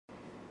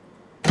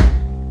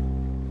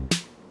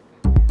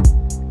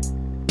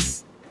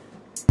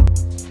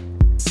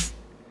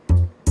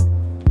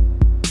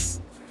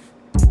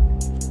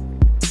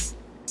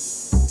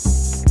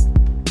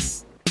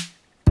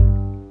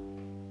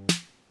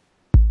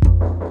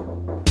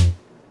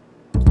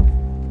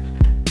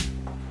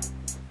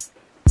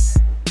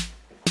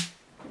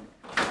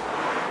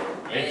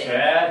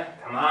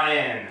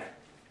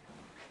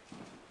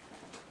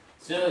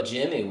Yo,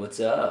 Jimmy,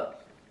 what's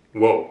up?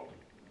 Whoa,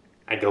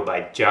 I go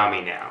by Johnny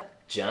now.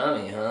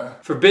 Johnny, huh?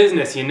 For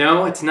business, you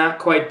know, it's not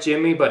quite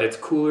Jimmy, but it's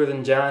cooler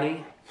than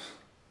Johnny.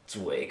 It's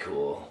way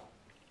cool.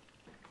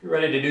 You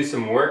ready to do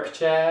some work,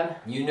 Chad?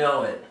 You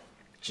know it,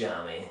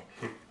 Johnny.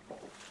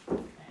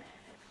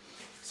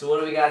 So what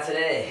do we got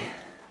today?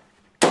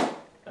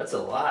 That's a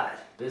lot.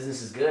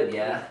 Business is good,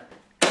 yeah?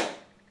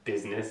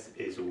 Business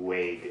is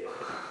way good.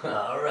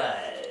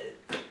 Alright.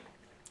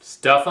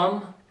 Stuff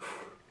them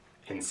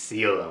and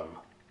seal them.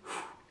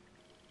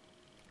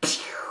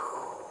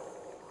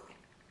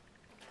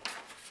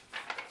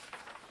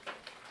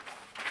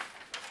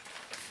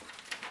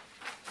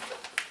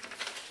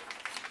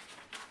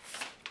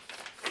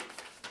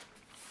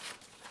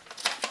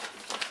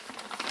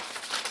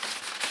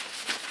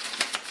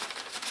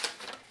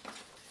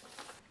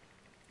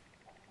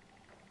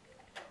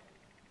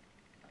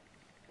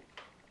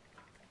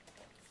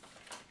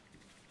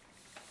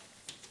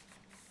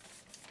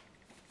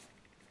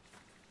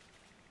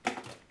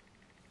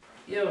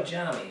 Yo,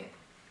 Johnny,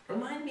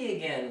 remind me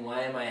again,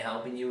 why am I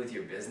helping you with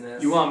your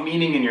business? You want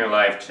meaning in your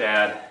life,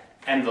 Chad.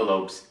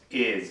 Envelopes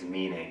is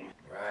meaning.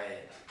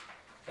 Right.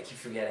 I keep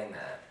forgetting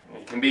that.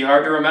 It can be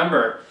hard to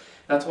remember.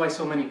 That's why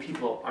so many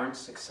people aren't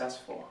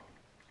successful.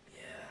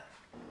 Yeah.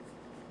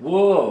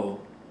 Whoa!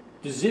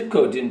 The zip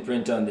code didn't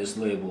print on this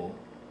label.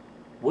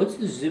 What's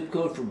the zip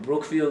code for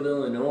Brookfield,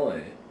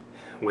 Illinois?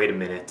 Wait a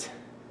minute.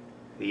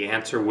 The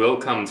answer will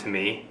come to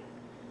me.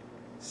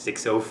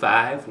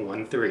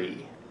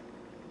 60513.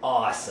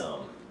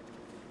 Awesome.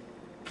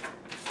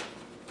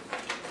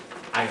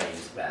 I gotta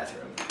use the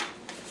bathroom.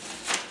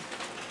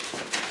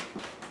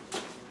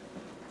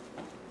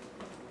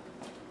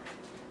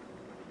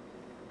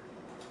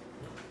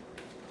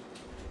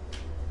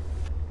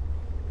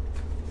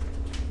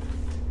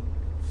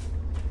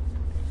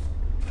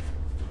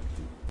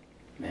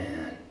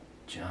 Man,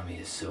 Johnny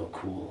is so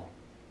cool.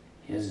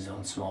 He has his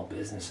own small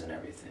business and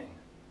everything.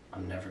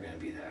 I'm never gonna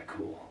be that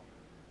cool.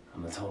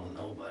 I'm a total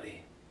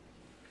nobody.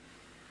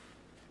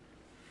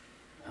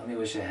 I only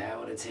wish I had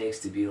what it takes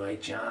to be like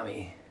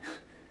Johnny.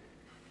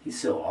 He's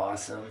so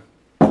awesome.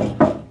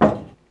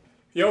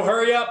 Yo,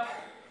 hurry up!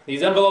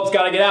 These envelopes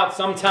gotta get out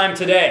sometime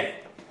today.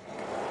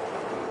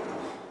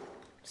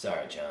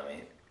 Sorry,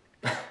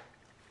 Johnny.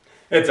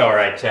 It's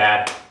alright,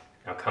 Chad.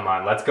 Now come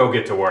on, let's go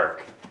get to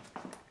work.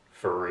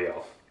 For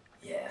real.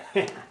 Yeah.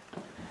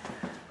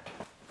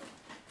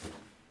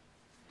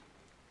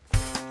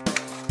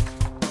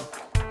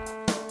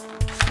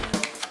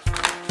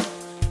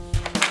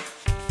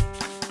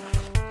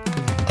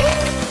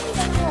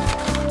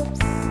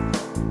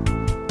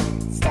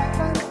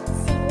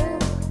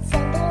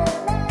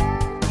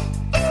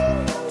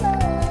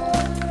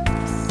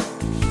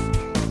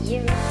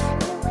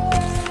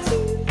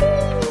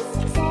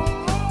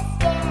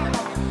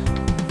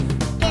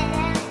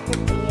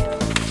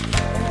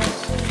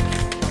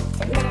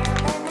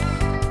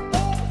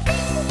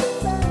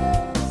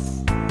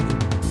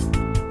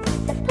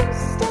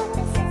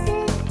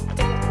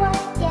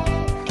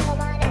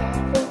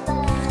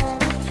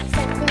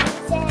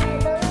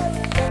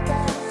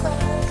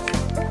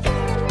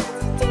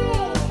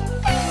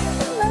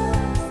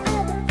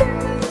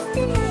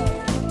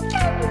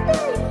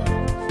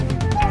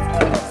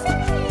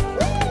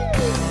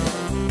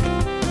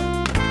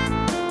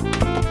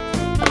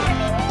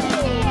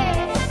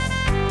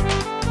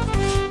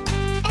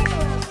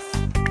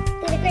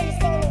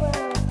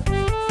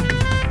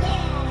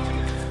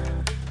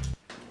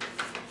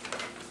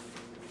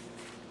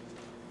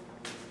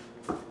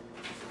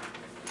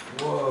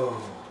 Whoa.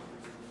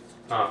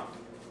 Huh.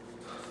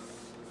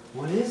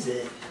 What is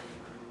it?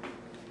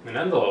 An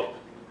envelope.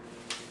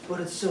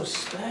 But it's so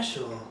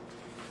special.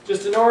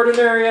 Just an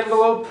ordinary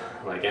envelope,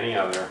 like any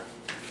other.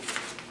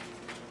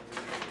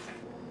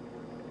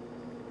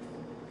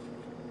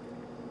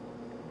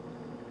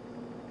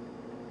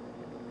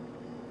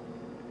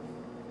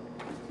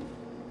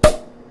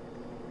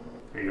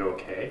 Are you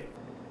okay?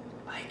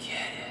 I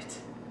get it.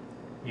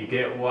 You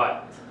get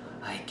what?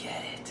 I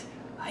get it.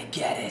 I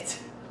get it.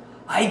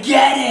 I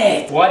get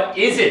it! What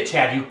is it,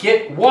 Chad? You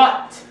get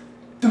what?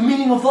 The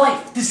meaning of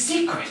life. The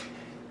secret.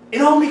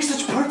 It all makes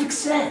such perfect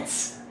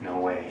sense. No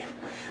way.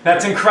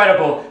 That's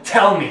incredible.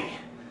 Tell me.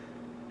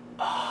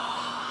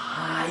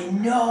 I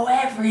know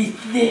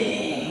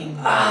everything.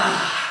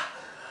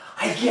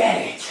 I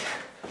get it.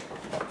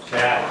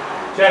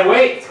 Chad,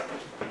 wait!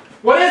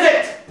 What is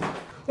it?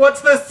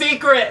 What's the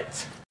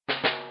secret?